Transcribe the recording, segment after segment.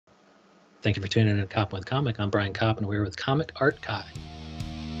Thank you for tuning in to Koppen with Comic. I'm Brian Koppen, and we're with Comic Art Kai.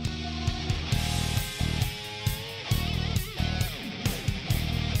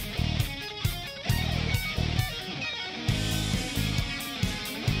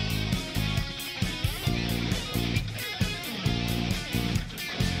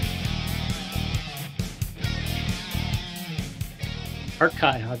 Art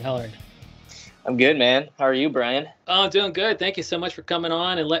Kai, how the hell are you? I'm good, man. How are you, Brian? Oh, I'm doing good. Thank you so much for coming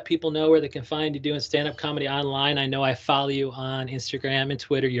on and let people know where they can find you doing stand-up comedy online. I know I follow you on Instagram and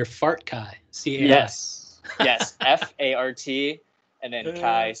Twitter. You're Fart Kai, C-A-I. Yes, F-A-R-T, and then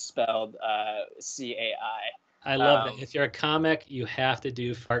Kai spelled C-A-I. I love that. If you're a comic, you have to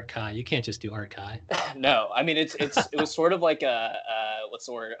do Fart Kai. You can't just do Art Kai. No, I mean it was sort of like a what's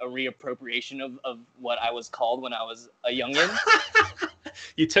the word? A reappropriation of what I was called when I was a youngin.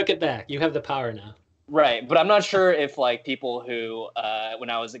 You took it back. You have the power now. Right, but I'm not sure if like people who when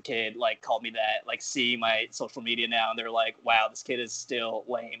I was a kid like called me that like see my social media now and they're like, wow, this kid is still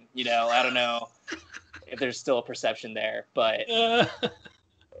lame. You know, I don't know if there's still a perception there, but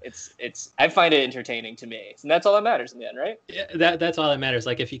it's I find it entertaining to me, and that's all that matters in the end, right? Yeah, that's all that matters.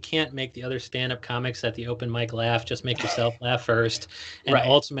 Like if you can't make the other stand-up comics at the open mic laugh, just make yourself laugh first, and right.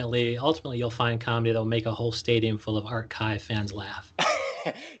 ultimately you'll find comedy that'll make a whole stadium full of Art Kai fans laugh.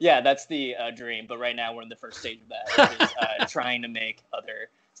 Yeah, that's the dream. But right now we're in the first stage of that, which is trying to make other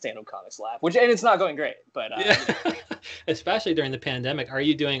stand-up comics laugh. And it's not going great, but Especially during the pandemic. Are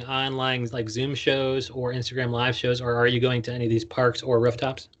you doing online like Zoom shows or Instagram live shows, or are you going to any of these parks or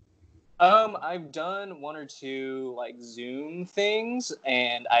rooftops? I've done one or two like Zoom things,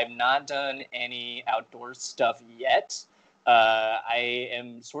 and I've not done any outdoor stuff yet. I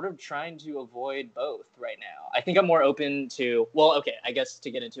am sort of trying to avoid both right now. I think I'm more open to, well, okay, I guess to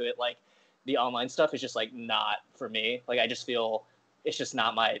get into it, like the online stuff is just like not for me. Like I just feel it's just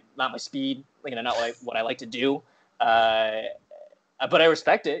not my speed, like not like what I like to do. But I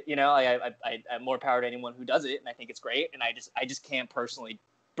respect it, you know. I'm more power to anyone who does it, and I think it's great. And I just can't personally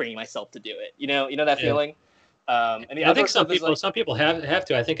bring myself to do it. You know that feeling. And I think some people have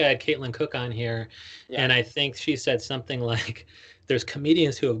to. I think I had Caitlin Cook on here, and I think she said something like, "There's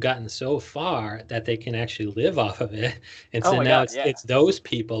comedians who have gotten so far that they can actually live off of it, and so now it's those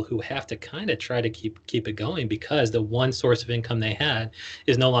people who have to kind of try to keep it going because the one source of income they had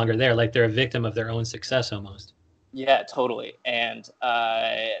is no longer there. Like they're a victim of their own success almost." Yeah, totally. And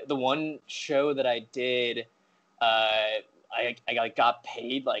the one show that I did, I got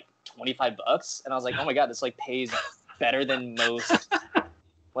paid like $25, and I was like, oh my god, this like pays better than most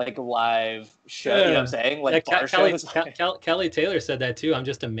like live show. You know what I'm saying? Like bar shows. Kelly Taylor said that too. I'm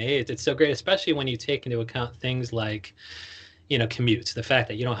just amazed. It's so great, especially when you take into account things like, commutes. The fact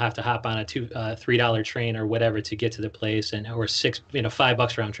that you don't have to hop on a $3 train or whatever to get to the place, or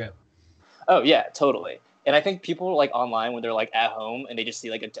 $5 round trip. Oh yeah, totally. And I think people like online when they're like at home and they just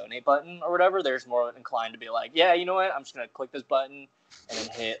see like a donate button or whatever, they're more inclined to be like, yeah, you know what? I'm just going to click this button and then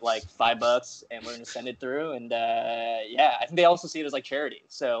hit like $5 and we're going to send it through. And I think they also see it as like charity.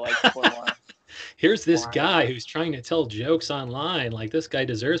 So like more. Here's this guy who's trying to tell jokes online. Like this guy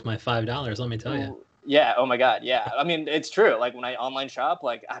deserves my $5. Let me tell you. Yeah. Oh my God. Yeah. I mean, it's true. Like when I online shop,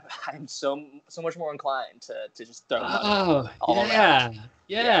 like I'm so much more inclined to just throw money all around.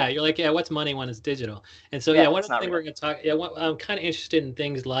 Yeah. You're like, what's money when it's digital? And so, one of the things we're going to talk, I'm kind of interested in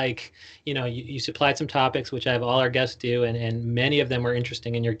things like, you supplied some topics, which I have all our guests do, and many of them were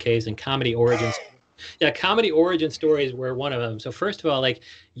interesting in your case, and comedy origins. Yeah, comedy origin stories were one of them. So first of all, like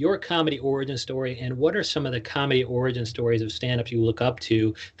your comedy origin story, and what are some of the comedy origin stories of stand-ups you look up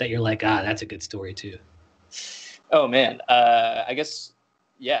to that you're like, that's a good story too? Oh man, I guess,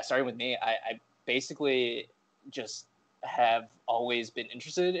 starting with me, I basically just have always been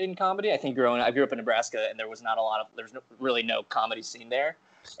interested in comedy. I think I grew up in Nebraska, and there's really no comedy scene there.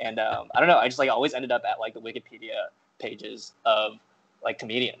 And I don't know, I just like always ended up at like the Wikipedia pages of like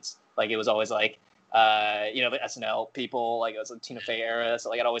comedians. Like it was always like, the SNL people, like it was like Tina Fey era. So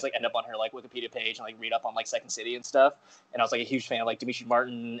like I'd always like end up on her like Wikipedia page and like read up on like Second City and stuff. And I was like a huge fan of like Demetri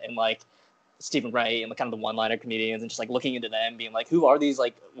Martin and like Stephen Wright and like kind of the one-liner comedians, and just like looking into them, being like, who are these?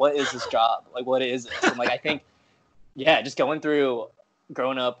 Like, what is this job? Like, what is this? And like, I think, just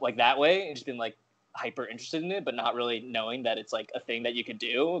growing up like that way and just being like hyper interested in it, but not really knowing that it's like a thing that you could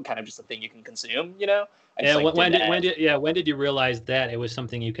do, kind of just a thing you can consume, When did you realize that it was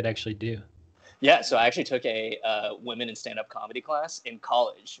something you could actually do? Yeah, so I actually took a women in stand-up comedy class in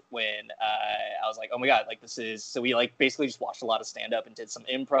college when I was like, oh my god, like this is, so we like basically just watched a lot of stand-up and did some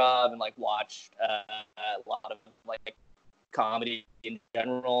improv and like watched a lot of like comedy in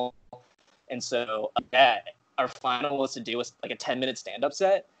general. And so our final was to do like a 10-minute stand-up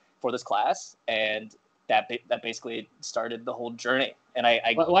set, for this class, and that basically started the whole journey. And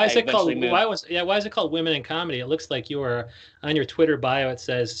why is it called why is it called Women in Comedy? It looks like you are on your Twitter bio. It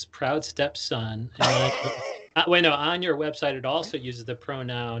says proud stepson. And wait, no, on your website it also uses the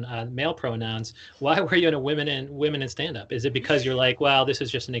pronoun male pronouns. Why were you in a women in stand-up? Is it because you're like, well, this is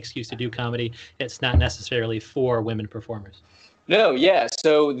just an excuse to do comedy? It's not necessarily for women performers. No, yeah.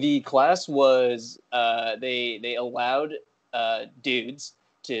 So the class was they allowed dudes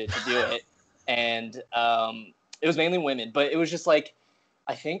to do it, and it was mainly women, but it was just like,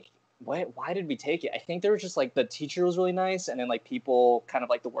 I think, why did we take it? I think there was just like the teacher was really nice, and then like people kind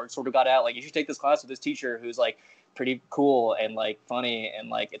of like the word sort of got out, like, you should take this class with this teacher who's like pretty cool and like funny, and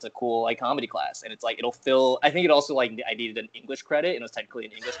like it's a cool like comedy class, and it's like it'll fill. I think it also like I needed an English credit, and it was technically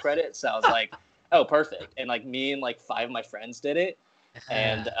an English credit, so I was like, oh, perfect. And like me and like 5 of my friends did it,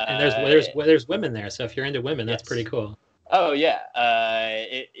 and there's women there, so if you're into women, that's pretty cool. Oh yeah,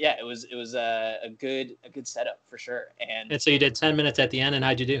 it was a good setup for sure. And so you did 10 minutes at the end, and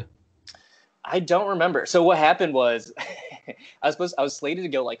how'd you do? I don't remember. So what happened was, I was slated to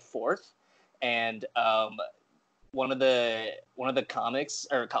go like 4th, and one of the classmates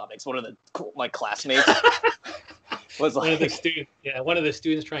was like one of the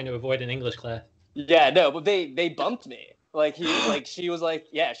students trying to avoid an English class. Yeah, no, but they bumped me. Like she was like,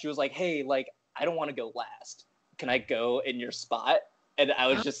 hey, like, I don't want to go last. Can I go in your spot? And I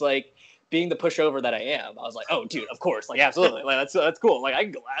was just like, being the pushover that I am, I was like, oh, dude, of course, like, absolutely, like that's cool. Like, I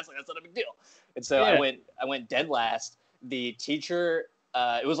can go last, like, that's not a big deal. And so I went dead last. The teacher,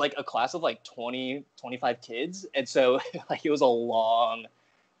 it was like a class of like 20, 25 kids, and so like it was a long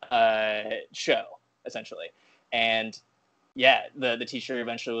show essentially. And yeah, the teacher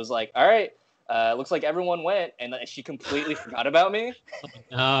eventually was like, all right, looks like everyone went, and she completely forgot about me.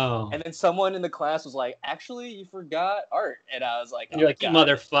 Oh. And then someone in the class was like, actually, you forgot art. And I was like, you're like, you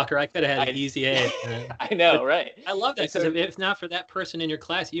motherfucker, I could have had an easy A. I know, right? I love that, because if not for that person in your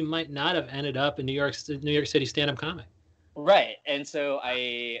class, you might not have ended up in New York City stand-up comic. Right. And so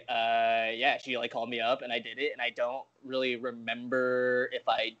she like called me up, and I did it, and I don't really remember if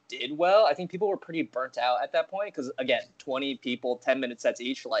I did well. I think people were pretty burnt out at that point, because again, 20 people, 10-minute sets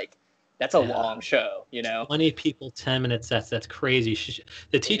each, like, that's a long show, you know? 20 people, 10-minute sets. That's crazy.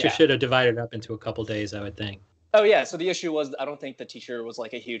 The teacher should have divided it up into a couple days, I would think. Oh, yeah. So the issue was, I don't think the teacher was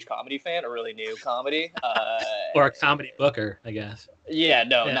like a huge comedy fan or really knew comedy. Or a comedy booker, I guess. Yeah,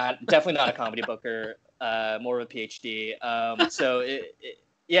 no, definitely not a comedy booker. More of a PhD. So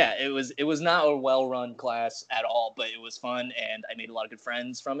it was not a well-run class at all, but it was fun, and I made a lot of good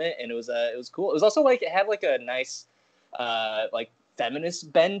friends from it, and it was cool. It was also like, it had like a nice like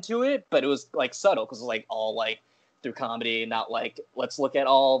feminist bend to it, but it was like subtle, because it was like all like through comedy, not like, let's look at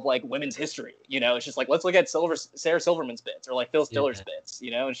all of like women's history, you know? It's just like, let's look at Sarah Silverman's bits, or like Phil Stiller's bits, you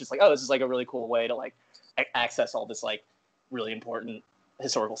know? And it's just like, oh, this is like a really cool way to like access all this like really important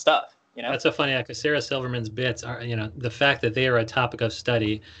historical stuff, you know? That's so funny, because Sarah Silverman's bits are, you know, the fact that they are a topic of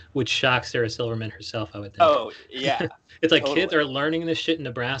study would shock Sarah Silverman herself, I would think. Oh yeah. It's like, totally. Kids are learning this shit in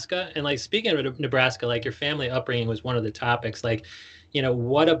Nebraska, and like, speaking of Nebraska, like, your family upbringing was one of the topics. Like, you know,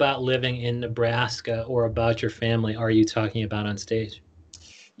 what about living in Nebraska or about your family are you talking about on stage?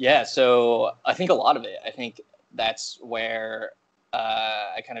 Yeah, so I think a lot of it. I think that's where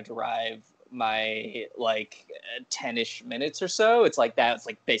I kind of derive my like 10-ish minutes or so. It's like that. It's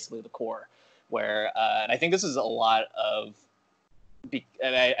like basically the core. Where and I think this is a lot of,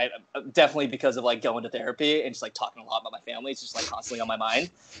 I definitely because of like going to therapy and just like talking a lot about my family. It's just like constantly on my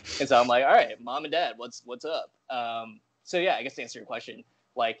mind, and so I'm like, all right, mom and dad, what's up? So yeah, I guess to answer your question,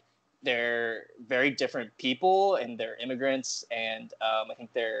 like, they're very different people, and they're immigrants, and I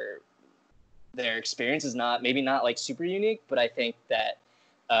think their experience is maybe not like super unique, but I think that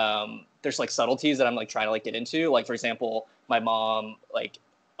there's like subtleties that I'm like trying to like get into. Like, for example, my mom like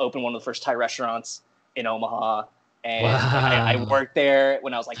opened one of the first Thai restaurants in Omaha, and I worked there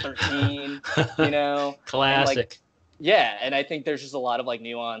when I was like 13, you know? Classic. And, like, yeah, and I think there's just a lot of like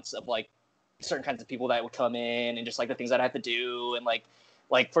nuance of like certain kinds of people that would come in, and just like the things that I have to do, and like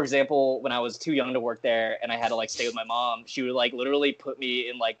for example, when I was too young to work there and I had to like stay with my mom, she would like literally put me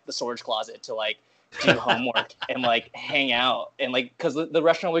in like the storage closet to like do homework and like hang out, and like, because the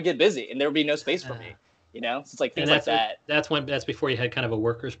restaurant would get busy and there would be no space for me, you know? So it's like things like that. That's before you had kind of a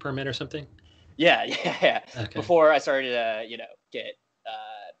worker's permit or something? Yeah. Okay. Before I started to get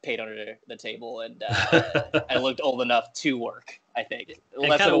paid under the table, and I looked old enough to work. I think, and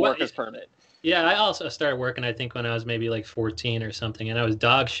less kind of a of worker's permit. Yeah, I also started working, I think, when I was maybe like 14 or something, and I was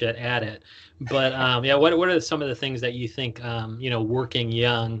dog shit at it. But yeah, what are some of the things that you think, working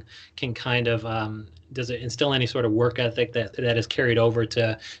young can kind of, does it instill any sort of work ethic that is carried over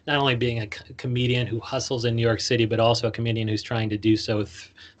to not only being a comedian who hustles in New York City, but also a comedian who's trying to do so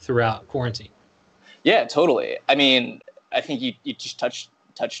throughout quarantine? Yeah, totally. I mean, I think you just touched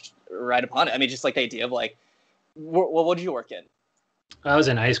right upon it. I mean, just like the idea of like, what did you work in? I was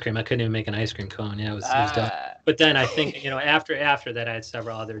in ice cream. I couldn't even make an ice cream cone. Yeah, it was dumb. Ah, But then I think, after that, I had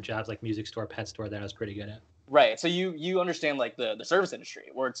several other jobs like music store, pet store that I was pretty good at. right. So you understand like the service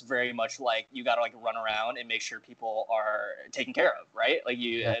industry where it's very much like you got to like run around and make sure people are taken care of, right? Like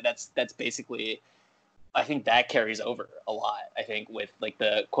Yeah. that's basically, I think that carries over a lot. I think with like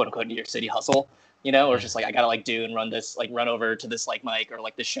the quote unquote New York City hustle, or it's just like I gotta like do and run this, like run over to this like mic or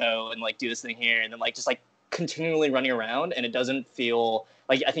like the show and like do this thing here and then like just like continually running around, and it doesn't feel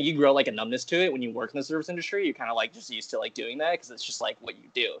like, I think you grow like a numbness to it when you work in the service industry. You're kind of like just used to like doing that because it's just like what you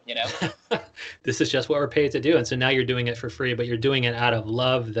do. This is just what we're paid to do, and so now you're doing it for free, but you're doing it out of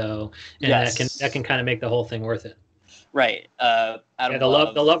love, though, and Yes. that can kind of make the whole thing worth it. Right. Out Yeah, of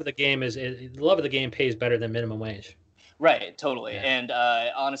love. the love of the game the love of the game pays better than minimum wage. Right, totally. Yeah. And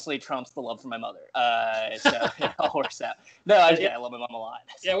honestly, trumps the love for my mother. So it all works out. No, I love my mom a lot.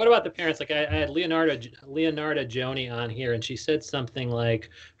 Yeah, what about the parents? Like I had Leonarda Joni on here, and she said something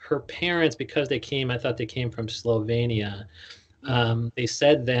like her parents, because I thought they came from Slovenia. They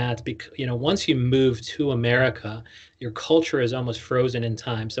said that once you move to America, your culture is almost frozen in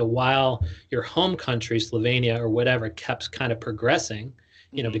time. So while your home country, Slovenia or whatever, kept kind of progressing,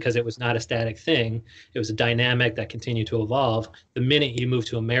 because it was not a static thing, it was a dynamic that continued to evolve. The minute you move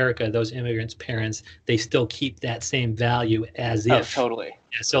to America, those immigrants' parents, they still keep that same value as if. Oh, totally.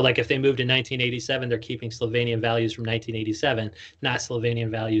 So like if they moved in 1987, they're keeping Slovenian values from 1987, not Slovenian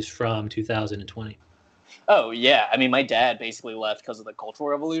values from 2020. Oh yeah, I mean, my dad basically left because of the Cultural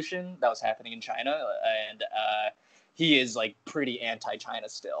Revolution that was happening in China, and he is like pretty anti-China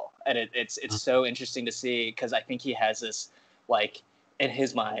still, and it's so interesting to see because I think he has this like in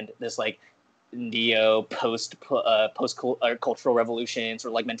his mind this like neo post cultural revolution sort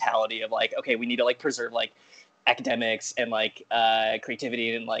of like mentality of like, okay, we need to like preserve like academics and like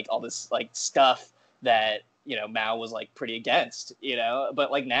creativity and like all this like stuff that Mao was like pretty against, but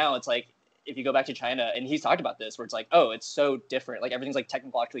like now it's like if you go back to China, and he's talked about this, where it's like, oh, it's so different. Like everything's like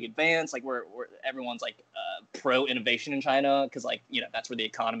technologically advanced. Like we're everyone's like pro innovation in China because like that's where the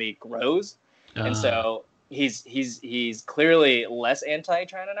economy grows. And so he's clearly less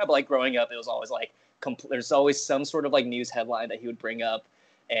anti-China now. But like growing up, it was always like there's always some sort of like news headline that he would bring up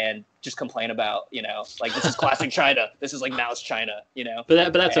and just complain about, like this is classic China. This is like Mao's China,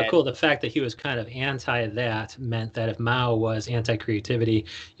 But that's so cool. The fact that he was kind of anti that meant that if Mao was anti creativity,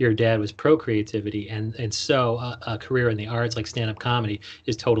 your dad was pro creativity, and so a career in the arts like stand up comedy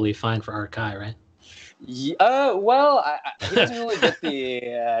is totally fine for Art Kai, right? Well, he doesn't really get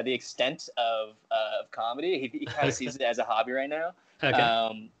the extent of comedy. He kind of sees it as a hobby right now.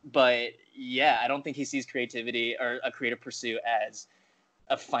 Okay. But yeah, I don't think he sees creativity or a creative pursuit as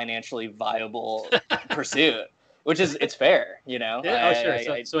a financially viable pursuit, which is, it's fair, Yeah,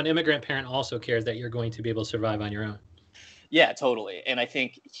 sure. So an immigrant parent also cares that you're going to be able to survive on your own. Yeah, totally. And I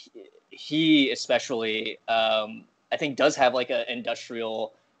think he especially, I think does have like an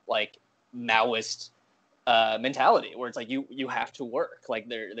industrial, like Maoist mentality where it's like you have to work. Like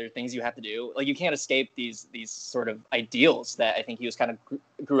there are things you have to do. Like you can't escape these sort of ideals that I think he was kind of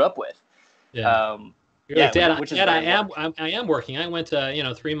grew up with. Yeah. You're yeah, like, Dad, which is Dad, I am working. I went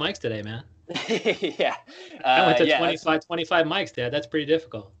to 3 mics today, man. Yeah. I went to 25 mics, Dad. That's pretty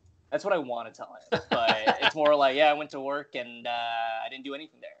difficult. That's what I want to tell him. But it's more like, yeah, I went to work and I didn't do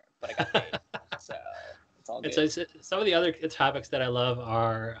anything there, but I got paid. So it's all good. It's some of the other topics that I love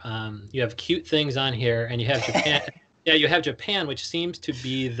are you have cute things on here, and you have Japan. Yeah, you have Japan, which seems to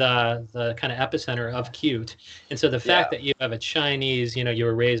be the kind of epicenter of cute. And so the fact that you have a Chinese, you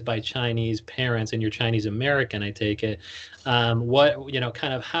were raised by Chinese parents and you're Chinese American, I take it. Kind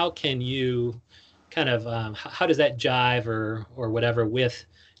of how can you how does that jive or whatever with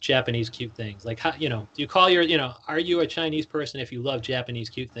Japanese cute things? Like how, do you call are you a Chinese person if you love Japanese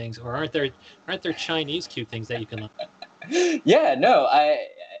cute things, or aren't there Chinese cute things that you can love? Yeah, no,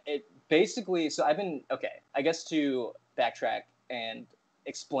 basically, so I guess to backtrack and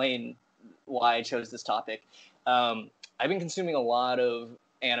explain why I chose this topic. I've been consuming a lot of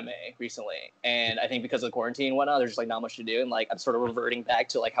anime recently, and I think because of the quarantine and whatnot, there's just like not much to do, and like I'm sort of reverting back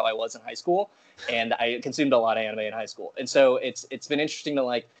to like how I was in high school, and I consumed a lot of anime in high school, and so it's been interesting to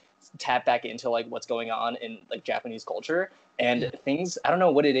like tap back into like what's going on in like Japanese culture and things. I don't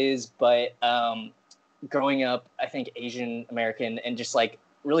know what it is, but growing up, I think Asian American and just like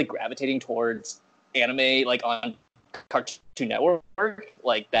really gravitating towards anime, like on Cartoon Network,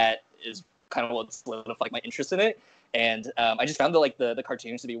 like that is kind of what solidified my interest in it. And I just found the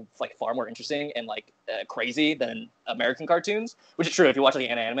cartoons to be like far more interesting and like crazy than American cartoons, which is true. If you watch like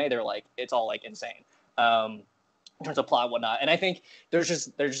an anime, they're like, it's all like insane in terms of plot and whatnot. And I think they're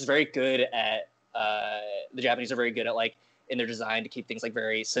just very good at the Japanese are very good at like in their design to keep things like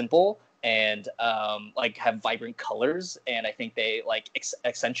very simple and like have vibrant colors. And I think they like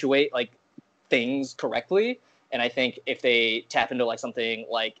accentuate like things correctly. And I think if they tap into like something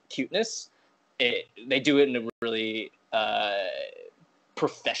like cuteness, they do it in a really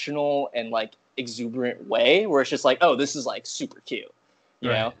professional and like exuberant way where it's just like, oh, this is like super cute, you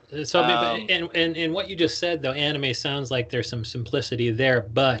know? So and what you just said though, anime sounds like there's some simplicity there,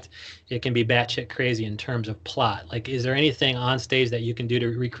 but it can be batshit crazy in terms of plot. Like, is there anything on stage that you can do to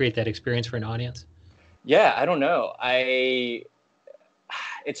recreate that experience for an audience? Yeah, I don't know.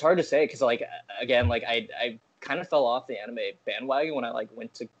 It's hard to say because like again, like I kind of fell off the anime bandwagon when I like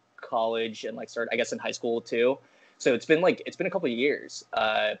went to college and like started, I guess, in high school too. So it's been a couple of years.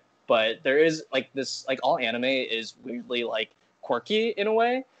 But there is like this, like all anime is weirdly like quirky in a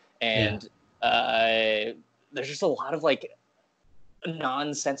way. And there's just a lot of like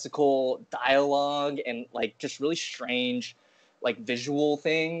nonsensical dialogue and like just really strange like visual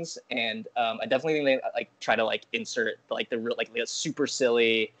things. And I definitely think they like try to like insert like the real like the super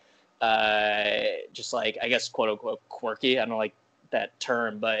silly, just like, I guess, quote unquote quirky. I don't like that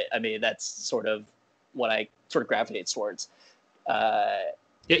term, but I mean that's sort of what I sort of gravitate towards.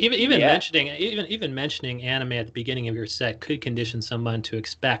 Even mentioning anime at the beginning of your set could condition someone to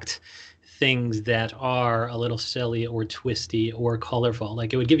expect things that are a little silly or twisty or colorful.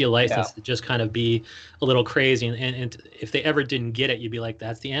 Like, it would give you a license to just kind of be a little crazy. And if they ever didn't get it, you'd be like,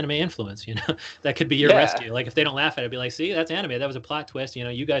 that's the anime influence, you know? That could be your rescue. Like, if they don't laugh at it, be like, see, that's anime. That was a plot twist. You know,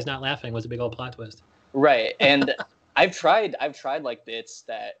 you guys not laughing was a big old plot twist. Right. And I've tried like bits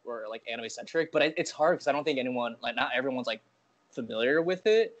that were like anime centric, but it's hard because I don't think anyone, like, not everyone's like familiar with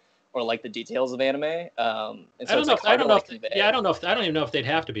it or like the details of anime. And so I don't even know if they'd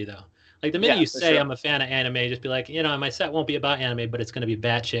have to be though. Like, the minute you say I'm a fan of anime, just be like, you know, my set won't be about anime, but it's going to be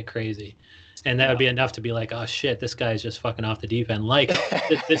batshit crazy. And that would be enough to be like, oh shit, this guy's just fucking off the deep end. Like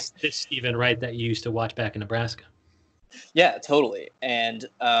this Stephen Wright that you used to watch back in Nebraska. Yeah, totally. And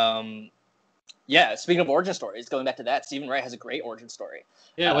speaking of origin stories, going back to that, Stephen Wright has a great origin story.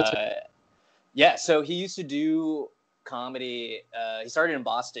 Yeah, what's it? Yeah, so he used to do comedy. He started in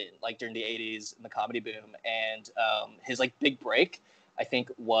Boston, like during the 80s in the comedy boom. And his like big break, I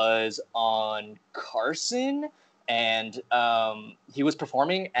think, was on Carson. And he was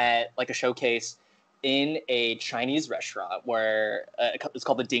performing at like a showcase in a Chinese restaurant where it's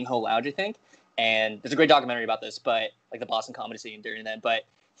called the Ding Ho Lounge, I think. And there's a great documentary about this, but like the Boston comedy scene during then. But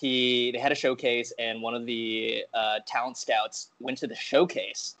they had a showcase, and one of the talent scouts went to the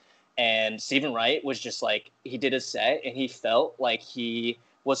showcase, and Stephen Wright was just like, he did a set, and he felt like he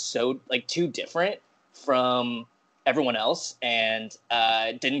was so like too different from everyone else, and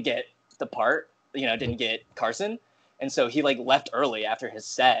didn't get the part, you know, didn't get Carson, and so he like left early after his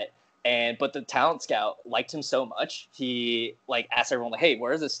set. But the talent scout liked him so much, he like asked everyone like, hey,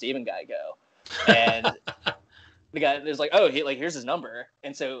 where does this Stephen guy go? And the guy was like, oh, here's his number.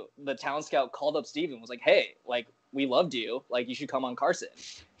 And so the talent scout called up Steven, was like, hey, like, we loved you. Like, you should come on Carson.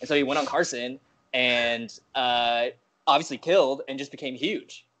 And so he went on Carson and obviously killed and just became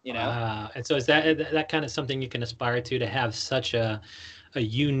huge, you know? Wow. And so is that kind of something you can aspire to have such a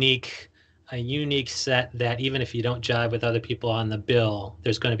unique set that even if you don't jive with other people on the bill,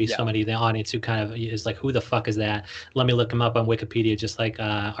 there's going to be somebody in the audience who kind of is like, who the fuck is that? Let me look him up on Wikipedia, just like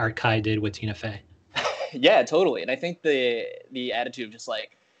Art Kai did with Tina Fey. Yeah, totally. And I think the attitude of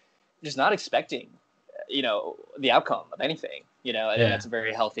just not expecting, you know, the outcome of anything, you know, I think that's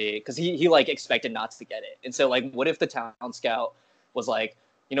very healthy, because he like expected not to get it. And so like, what if the town scout was like,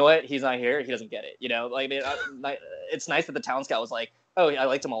 you know what, he's not here, he doesn't get it, you know? Like, it's nice that the town scout was like, oh, I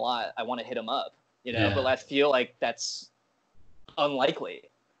liked him a lot, I want to hit him up, you know? But I feel like that's unlikely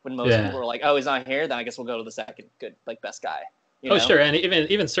when most people are like, oh, he's not here, then I guess we'll go to the second good, like, best guy, you know? Sure. And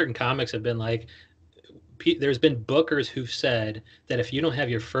even certain comics have been like, there's been bookers who've said that if you don't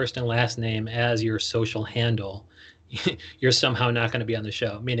have your first and last name as your social handle, you're somehow not going to be on the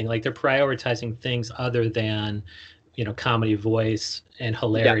show. Meaning, like, they're prioritizing things other than, you know, comedy, voice, and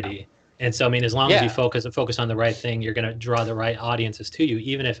hilarity. And so, I mean, as long as you focus on the right thing, you're going to draw the right audiences to you,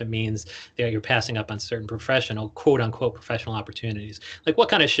 even if it means that you're passing up on certain professional, quote unquote, professional opportunities. Like, what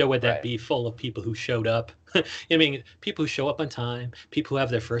kind of show would that be full of people who showed up? I mean, people who show up on time, people who have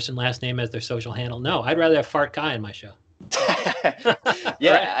their first and last name as their social handle. No, I'd rather have Fart Kai in my show.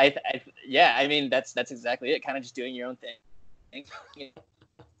 Yeah, I mean, that's exactly it. Kind of just doing your own thing.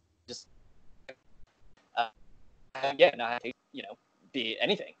 Just not be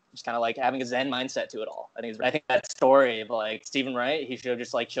anything. Just kind of like having a Zen mindset to it all. I think that story of like Stephen Wright, he should have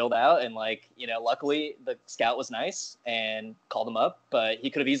just like chilled out and like, luckily the scout was nice and called him up, but he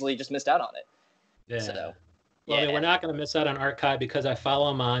could have easily just missed out on it. Yeah. So, well, I mean, we're not going to miss out on Art Kai because I follow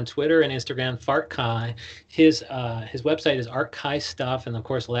him on Twitter and Instagram, Fart Kai. His website is Art Kai Stuff, and of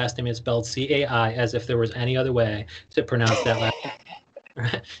course, the last name is spelled C-A-I, as if there was any other way to pronounce that last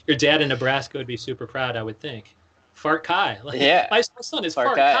name. Your dad in Nebraska would be super proud, I would think. Fart Kai. My son is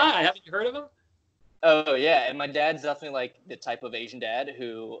Fart Kai. Haven't you heard of him? Oh, yeah. And my dad's definitely like the type of Asian dad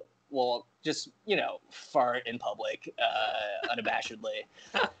who will just, fart in public unabashedly.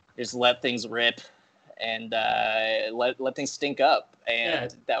 Just let things rip and let things stink up.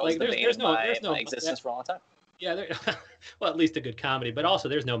 And that was the bane of my existence for a long time. Yeah, well, at least a good comedy, but also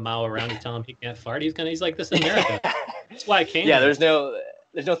there's no Mao around to tell him he can't fart. He's like, this is America. That's why I came. Yeah, there's no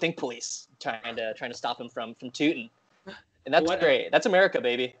think police trying to stop him from tooting, and that's great. That's America,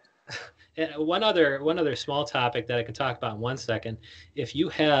 baby. And one other small topic that I can talk about in 1 second. If you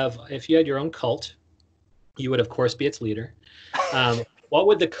had your own cult, you would of course be its leader. What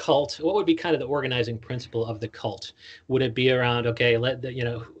would be kind of the organizing principle of the cult? Would it be around, okay,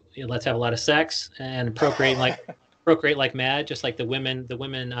 let's have a lot of sex and procreate like mad, just like the women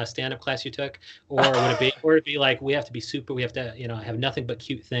stand-up class you took, or would it be like we have to be super, we have to have nothing but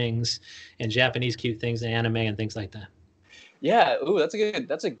cute things and Japanese cute things and anime and things like that? Yeah,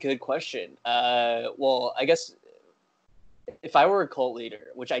 that's a good question. Well, I guess if I were a cult leader,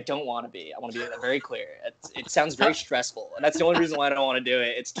 which I don't want to be, I want to be very clear. It sounds very stressful, and that's the only reason why I don't want to do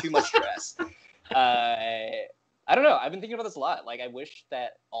it. It's too much stress. I don't know. I've been thinking about this a lot. Like, I wish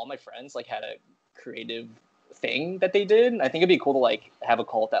that all my friends like had a creative thing that they did. I think it'd be cool to like have a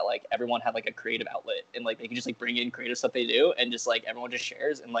cult that like everyone had like a creative outlet and like they can just like bring in creative stuff they do and just like everyone just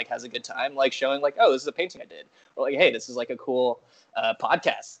shares and like has a good time, like showing like, oh, this is a painting I did, or like, hey, this is like a cool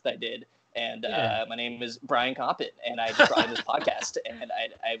podcast that I did. And my name is Brian Koppen, and I just brought in this podcast, and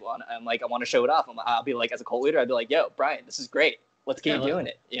I want to show it off. I'll be like, as a cult leader, I'd be like, yo, Brian, this is great. Let's keep doing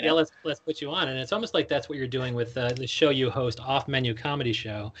it. Yeah, let's put you on. And it's almost like that's what you're doing with the show you host, Off Menu Comedy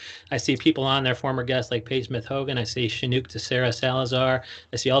Show. I see people on there, former guests like Paige Smith-Hogan. I see Chinook to Sarah Salazar.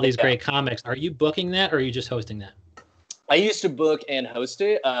 I see all these great comics. Are you booking that, or are you just hosting that? I used to book and host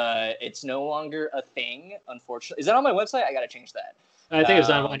it. It's no longer a thing, unfortunately. Is that on my website? I got to change that. I think it was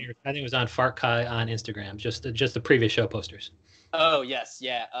on I think it was on Fart Kai on Instagram. Just the previous show posters. Oh yes,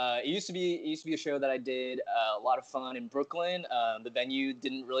 yeah. It used to be a show that I did a lot of fun in Brooklyn. The venue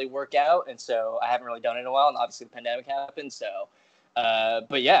didn't really work out, and so I haven't really done it in a while. And obviously the pandemic happened. So,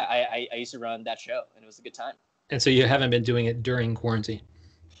 but yeah, I used to run that show, and it was a good time. And so you haven't been doing it during quarantine?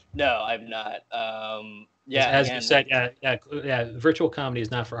 No, I've not. As you said, yeah. Virtual comedy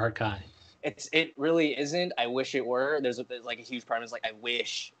is not for Art Kai. It really isn't. I wish it were. There's like a huge part of it. Like, I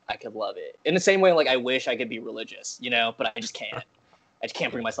wish I could love it. In the same way, like, I wish I could be religious, but I just can't. I just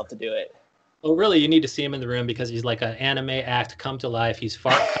can't bring myself to do it. Well, really, you need to see him in the room because he's like an anime act come to life. He's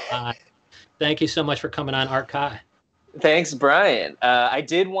Fart Kai. Thank you so much for coming on, Art Kai. Thanks, Brian. I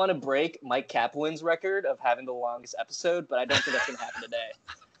did want to break Mike Kaplan's record of having the longest episode, but I don't think that's gonna happen today.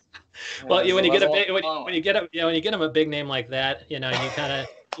 Well, when you get him a big name like that, you kind of.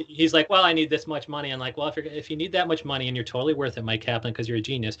 He's like, well, I need this much money. I'm like, well, if you need that much money and you're totally worth it, Mike Kaplan, because you're a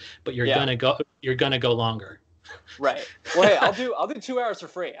genius, but you're gonna go longer. Right. Well, hey, I'll do 2 hours for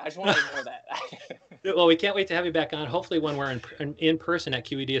free. I just want to know that. Well, we can't wait to have you back on. Hopefully, when we're in person at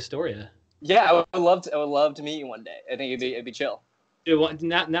QED Astoria. Yeah, I would love to meet you one day. I think it'd be chill. Dude, well,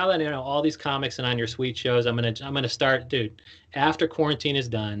 now that I know all these comics and on your sweet shows, I'm gonna start, dude. After quarantine is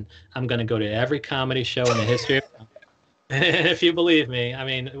done, I'm gonna go to every comedy show in the history of. And if you believe me, I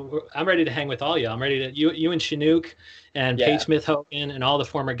mean, I'm ready to hang with all you. I'm ready to you and Chinook and Paige Smith-Hogan and all the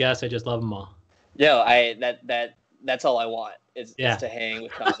former guests. I just love them all. Yeah, that's all I want is to hang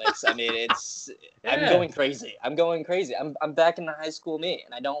with comics. I mean, I'm going crazy. I'm back in the high school me,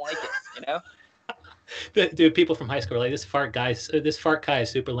 and I don't like it. Dude, people from high school are like, this fart guy is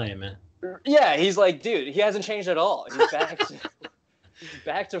super lame, man. Yeah, he's like, dude, he hasn't changed at all. He's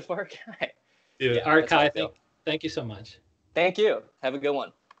back to Fart Guy. Dude, Art Kai, thank you so much. Thank you. Have a good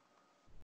one.